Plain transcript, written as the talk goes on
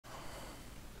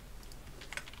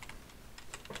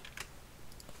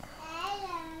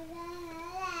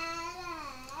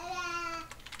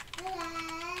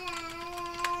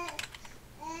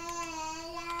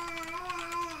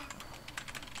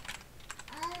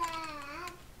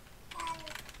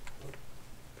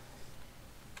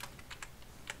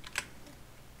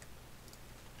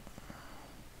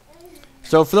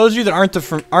So for those of you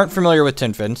that aren't familiar with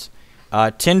Tin Fins,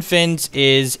 Tin Fins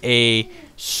is a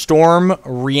Storm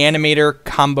Reanimator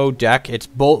combo deck. It's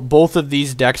both of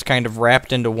these decks kind of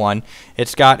wrapped into one.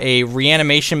 It's got a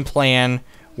reanimation plan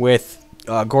with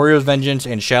Goryo's Vengeance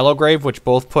and Shallow Grave, which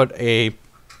both put a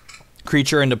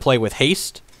creature into play with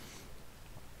haste.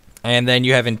 And then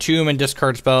you have Entomb and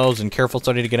discard spells and Careful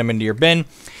Study to get them into your bin.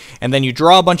 And then you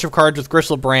draw a bunch of cards with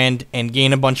Gristlebrand and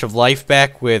gain a bunch of life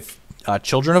back with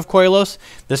Children of Koilos.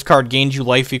 This card gains you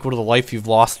life equal to the life you've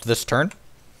lost this turn.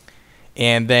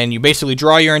 And then you basically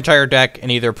draw your entire deck and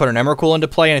either put an Emrakul into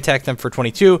play and attack them for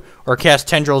 22, or cast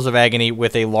Tendrils of Agony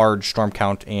with a large storm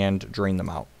count and drain them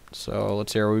out. So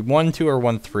let's see, are we 1-2 or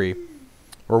 1-3?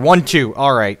 We're 1-2,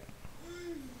 alright.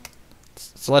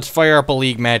 So let's fire up a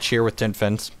league match here with Tin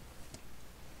Fins.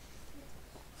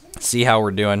 See how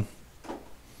we're doing.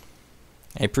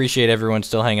 I appreciate everyone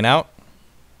still hanging out.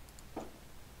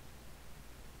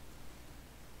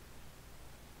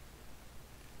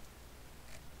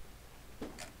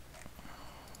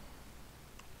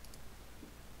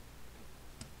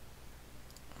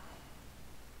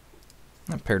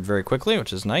 That paired very quickly,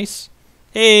 which is nice.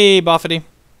 Hey, Boffety.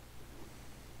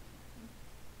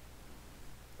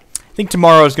 I think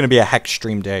tomorrow is going to be a Hex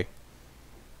stream day.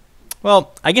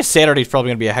 Well, I guess Saturday's probably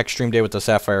going to be a Hex stream day with the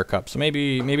Sapphire Cup, so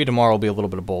maybe tomorrow will be a little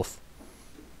bit of both.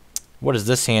 What does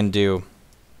this hand do?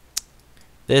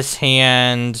 This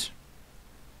hand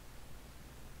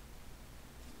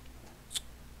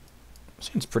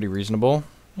seems pretty reasonable.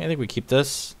 I think we keep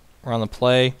this. We're on the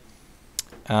play.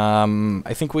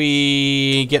 I think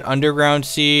we get Underground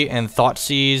Sea and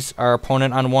Thoughtseize our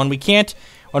opponent on one. We can't.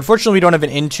 Unfortunately, we don't have an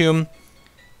Entomb.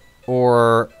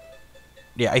 Or,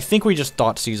 yeah, I think we just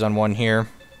Thoughtseize on one here.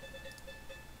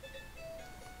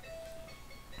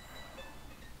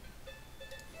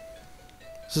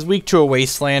 This is weak to a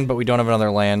Wasteland, but we don't have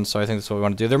another land, so I think that's what we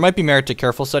want to do. There might be merit to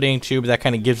Careful Studying too, but that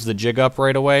kind of gives the jig up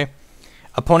right away.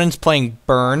 Opponent's playing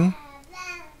Burn.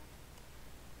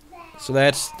 So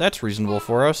that's reasonable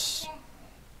for us.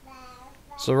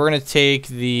 So we're going to take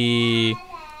the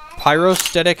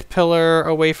Pyrostatic Pillar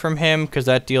away from him, because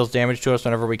that deals damage to us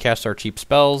whenever we cast our cheap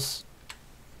spells.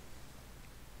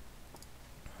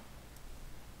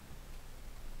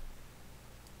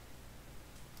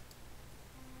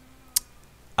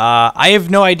 I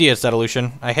have no idea,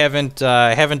 Sedelution. I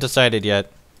haven't decided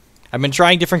yet. I've been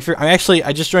trying different. I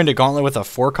just joined a gauntlet with a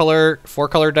four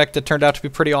color deck that turned out to be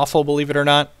pretty awful, believe it or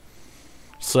not.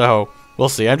 So we'll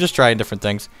see. I'm just trying different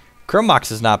things. Chrome Mox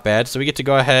is not bad, so we get to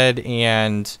go ahead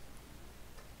and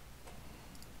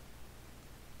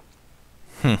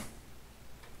we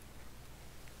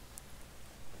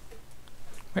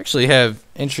actually have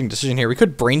an interesting decision here. We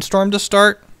could Brainstorm to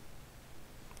start,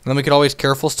 and then we could always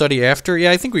Careful Study after. Yeah,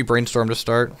 I think we Brainstorm to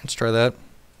start. Let's try that.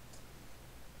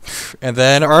 And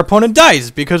then our opponent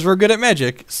dies because we're good at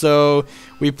Magic. So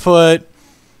we put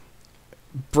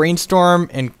Brainstorm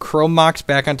and Chrome Mox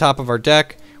back on top of our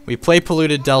deck. We play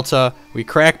Polluted Delta. We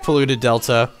crack Polluted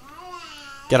Delta.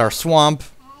 Get our Swamp.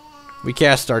 We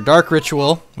cast our Dark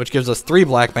Ritual, which gives us 3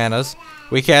 black manas.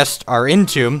 We cast our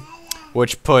Entomb,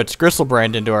 which puts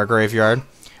Gristlebrand into our graveyard.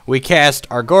 We cast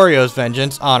our Goryo's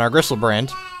Vengeance on our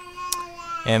Gristlebrand.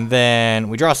 And then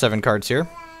we draw 7 cards here.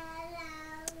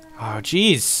 Oh,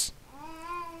 jeez.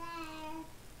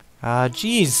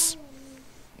 Jeez.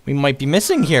 We might be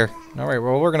missing here. Alright,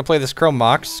 well, we're going to play this Chrome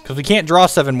Mox, because we can't draw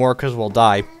 7 more because we'll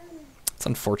die. It's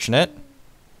unfortunate.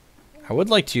 I would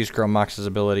like to use Chrome Mox's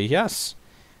ability, yes.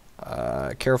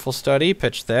 Careful Study,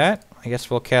 pitch that. I guess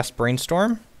we'll cast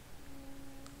Brainstorm.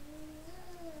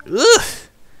 Ugh!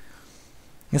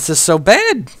 This is so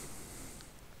bad!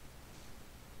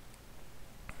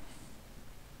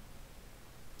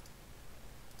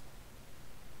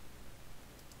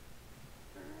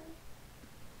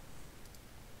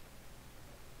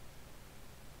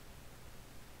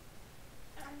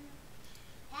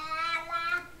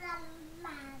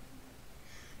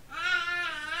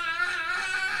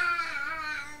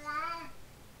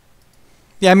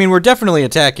 Yeah, I mean, we're definitely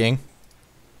attacking.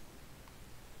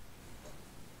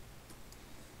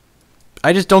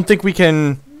 I just don't think we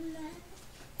can...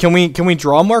 Can we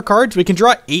draw more cards? We can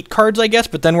draw 8 cards, I guess,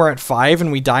 but then we're at 5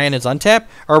 and we die and it's untap?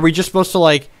 Or are we just supposed to,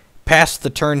 like, pass the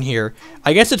turn here?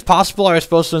 I guess it's possible I was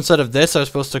supposed to, instead of this, I was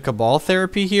supposed to Cabal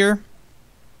Therapy here.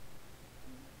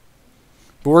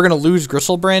 But we're going to lose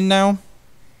Gristlebrand now.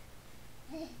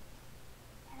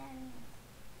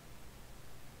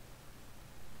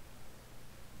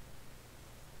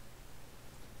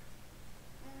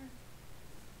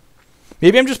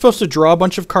 Maybe I'm just supposed to draw a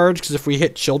bunch of cards, because if we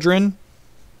hit Children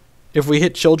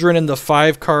in the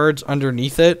 5 cards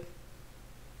underneath it,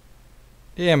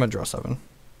 Yeah, I'm gonna draw 7.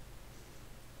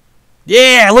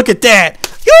 Yeah, look at that!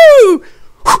 Woo!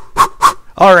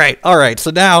 Alright.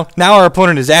 So now our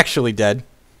opponent is actually dead.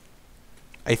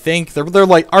 I think they're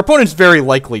like, our opponent's very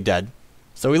likely dead.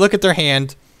 So we look at their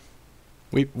hand.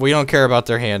 We don't care about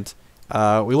their hand.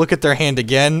 We look at their hand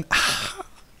again.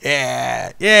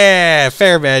 Yeah,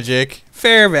 fair magic.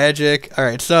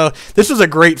 Alright, so this was a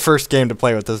great first game to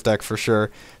play with this deck for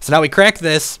sure. So now we crack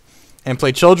this and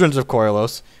play Children's of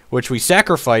Koilos, which we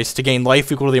sacrifice to gain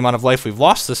life equal to the amount of life we've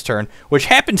lost this turn, which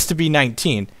happens to be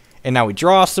 19. And now we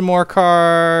draw some more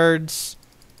cards.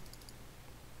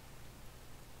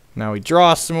 And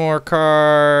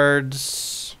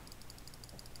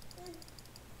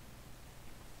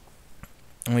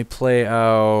we play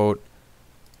out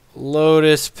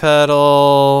Lotus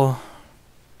Petal.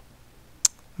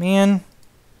 Man,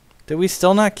 did we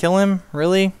still not kill him?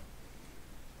 Really?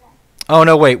 Oh,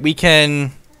 no, wait. We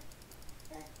can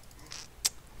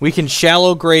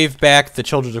Shallow Grave back the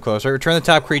Children's of Koilos. Return the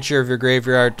top creature of your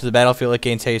graveyard to the battlefield. It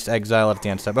gains haste, exile at the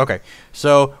end step. Okay,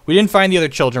 so we didn't find the other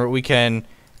children, but we can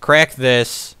crack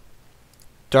this.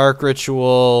 Dark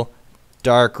Ritual.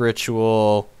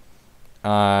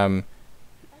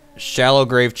 Shallow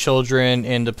Grave Children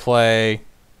into play.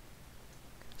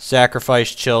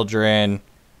 Sacrifice Children.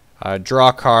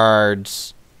 Draw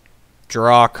cards.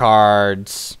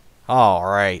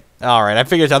 Alright, I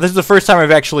figured it out. This is the first time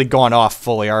I've actually gone off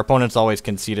fully. Our opponent's always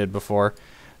conceded before.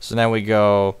 So now we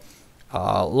go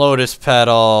Lotus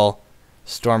Petal.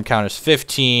 Storm count is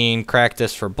 15. Crack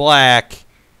this for black.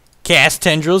 Cast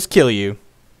Tendrils, kill you.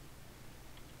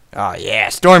 Oh yeah,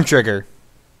 Storm Trigger.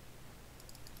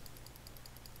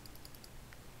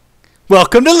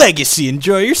 Welcome to Legacy.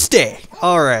 Enjoy your stay.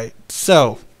 Alright,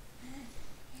 so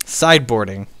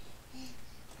sideboarding.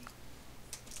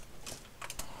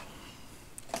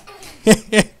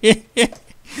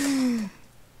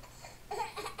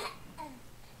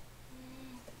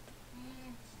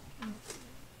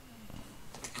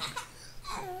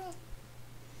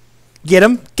 Get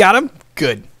him? Got him?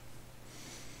 Good.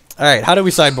 Alright, how do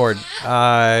we sideboard?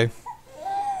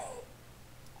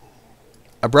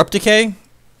 Abrupt Decay?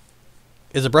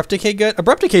 Is Abrupt Decay good?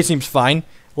 Abrupt Decay seems fine.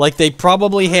 Like, they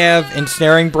probably have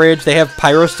Ensnaring Bridge, they have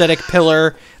Pyrostatic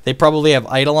Pillar, they probably have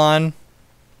Eidolon.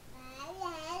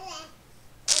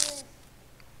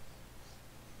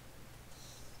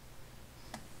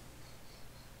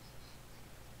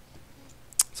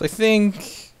 So I think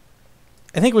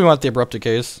we want the Abrupt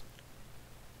Decays.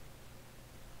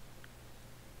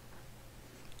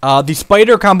 The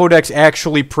Spider combo deck's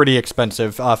actually pretty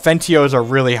expensive. Fentios are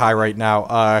really high right now.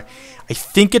 I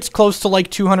think it's close to like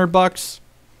 $200.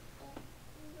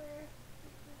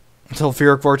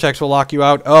 Sulfuric Vortex will lock you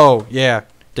out. Oh, yeah.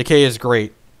 Decay is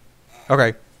great.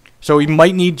 Okay. So we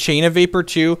might need Chain of Vapor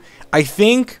too. I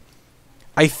think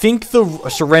the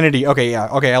Serenity. Okay, yeah.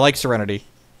 Okay, I like Serenity.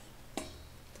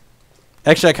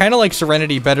 Actually, I kind of like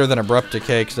Serenity better than Abrupt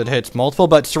Decay because it hits multiple,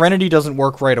 but Serenity doesn't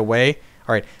work right away.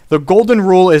 Alright, the golden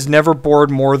rule is never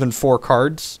board more than 4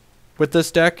 cards with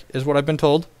this deck, is what I've been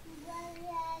told.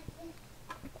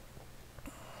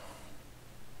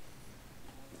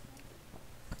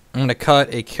 I'm going to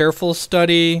cut a Careful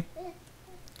Study.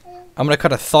 I'm going to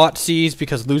cut a Thoughtseize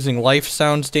because losing life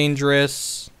sounds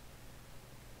dangerous.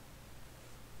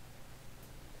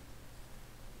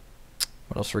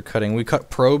 What else are we cutting? We cut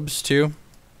Probes, too.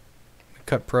 We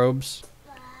cut Probes.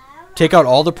 Take out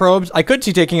all the probes? I could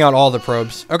see taking out all the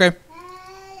probes. Okay.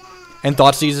 And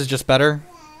Thoughtseize is just better.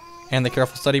 And the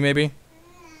Careful Study, maybe.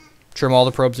 Trim all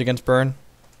the probes against burn.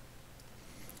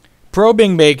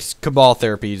 Probing makes Cabal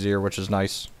Therapy easier, which is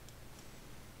nice.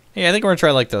 Yeah, I think we're going to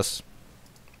try like this.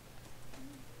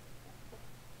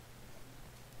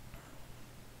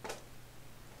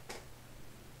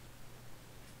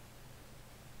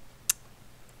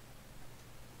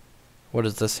 What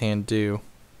does this hand do?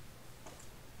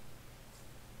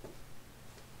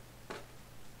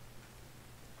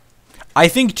 I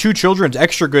think 2 Children's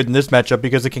extra good in this matchup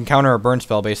because it can counter a burn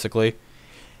spell, basically.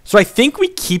 So I think we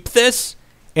keep this,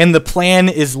 and the plan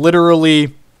is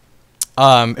literally,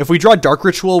 if we draw Dark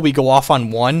Ritual, we go off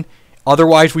on 1.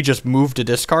 Otherwise, we just move to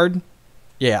discard.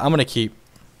 Yeah, I'm going to keep.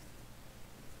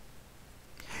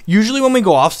 Usually when we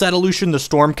go Offset Illusion, the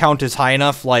Storm count is high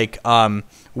enough. Like,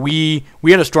 we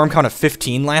had a Storm count of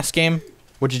 15 last game,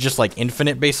 which is just, like,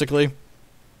 infinite, basically.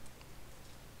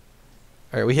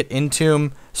 Alright, we hit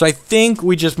Entomb. So I think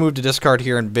we just move to discard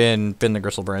here and bin the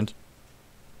Gristlebrand.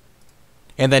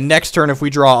 And then next turn, if we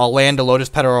draw a land, a Lotus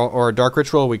Petal, or a Dark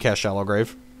Ritual, we cast Shallow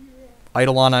Grave.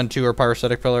 Eidolon on 2 or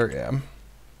Pyrostatic Pillar, yeah.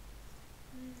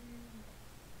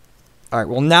 Alright,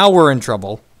 well now we're in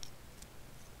trouble.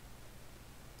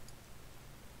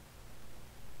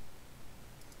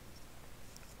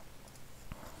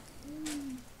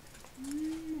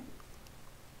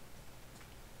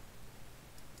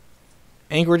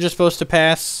 I think we're just supposed to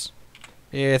pass.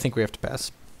 Yeah, I think we have to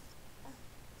pass.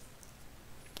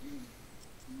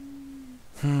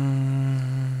 I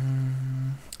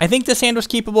think this hand was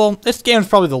keepable. This game is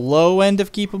probably the low end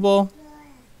of keepable.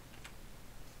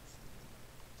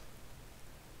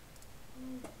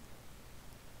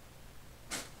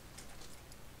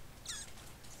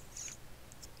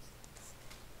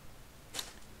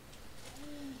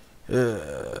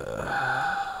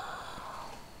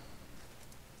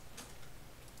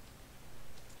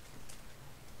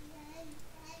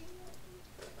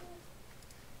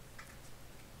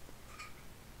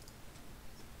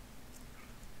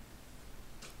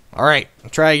 All right,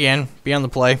 try again. Be on the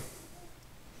play.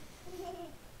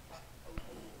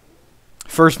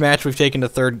 First match we've taken to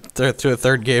a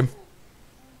third game.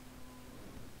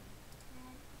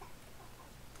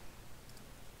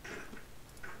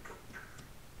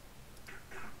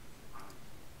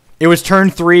 It was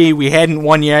turn 3. We hadn't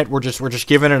won yet. We're just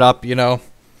giving it up, you know.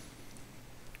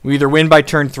 We either win by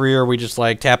turn 3 or we just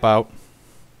like tap out.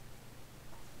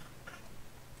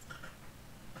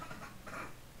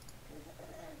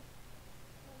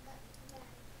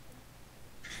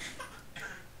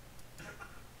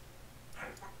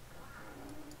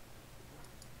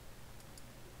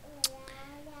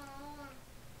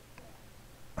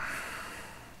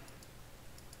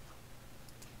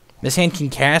 This hand can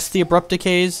cast the Abrupt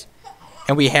Decays,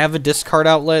 and we have a discard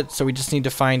outlet, so we just need to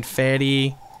find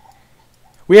Fatty.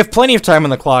 We have plenty of time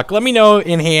on the clock. Let me know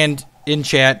in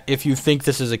chat, if you think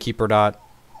this is a keep or not.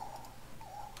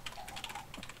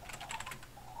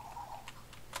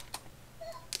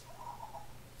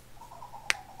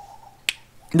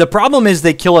 The problem is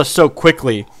they kill us so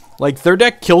quickly. Like, their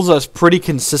deck kills us pretty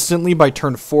consistently by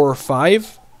turn 4 or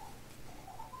 5.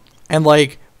 And,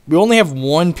 like, we only have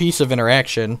one piece of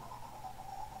interaction.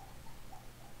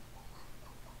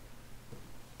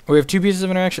 We have 2 pieces of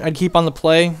interaction. I'd keep on the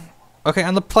play. Okay,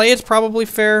 on the play it's probably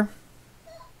fair.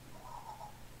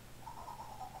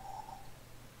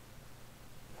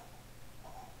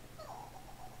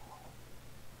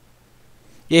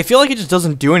 Yeah, I feel like it just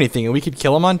doesn't do anything, and we could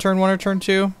kill him on turn 1 or turn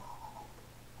 2.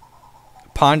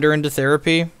 Ponder into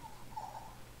Therapy.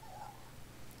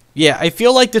 Yeah, I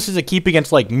feel like this is a keep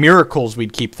against, like, Miracles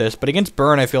we'd keep this, but against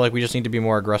Burn I feel like we just need to be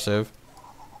more aggressive.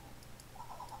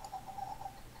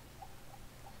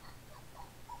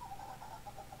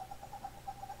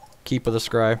 Keep with a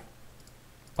Scry.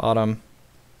 Bottom.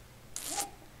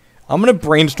 I'm going to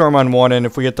Brainstorm on 1, and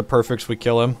if we get the perfects, we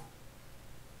kill him.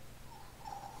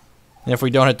 And if we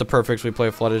don't hit the perfects, we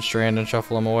play Flooded Strand and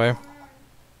shuffle him away.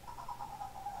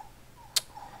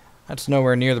 That's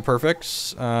nowhere near the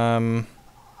perfects.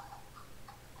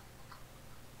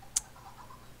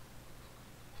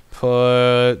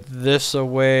 Put this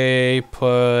away.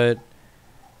 Put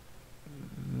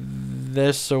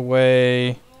this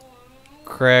away.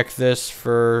 Crack this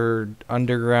for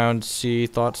Underground Sea.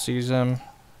 Thoughtseize.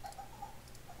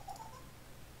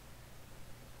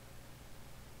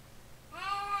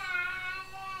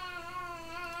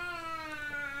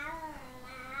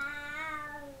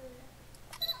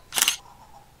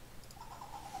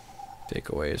 Take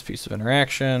away his piece of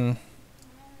interaction.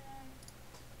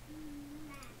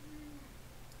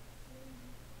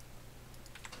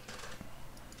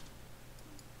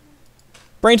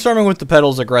 Brainstorming with the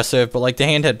pedals aggressive, but like the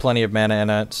hand had plenty of mana in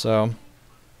it, so.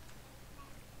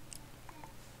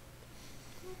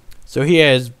 So he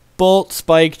has Bolt,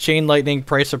 Spike, Chain Lightning,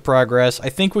 Price of Progress. I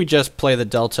think we just play the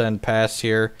Delta and pass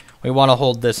here. We want to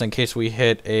hold this in case we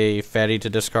hit a Fatty to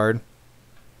discard.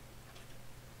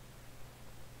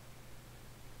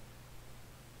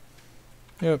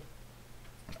 Yep.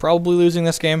 Probably losing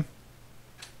this game.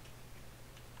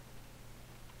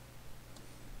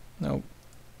 Nope.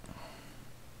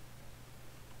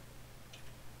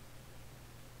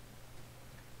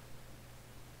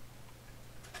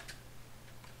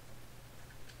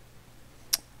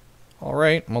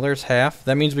 Alright, well there's half.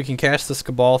 That means we can cast this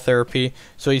Cabal Therapy.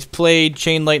 So he's played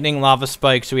Chain Lightning, Lava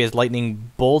Spike, so he has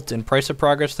Lightning Bolt and Price of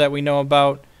Progress that we know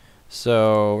about.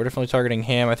 So we're definitely targeting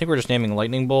him. I think we're just naming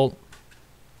Lightning Bolt.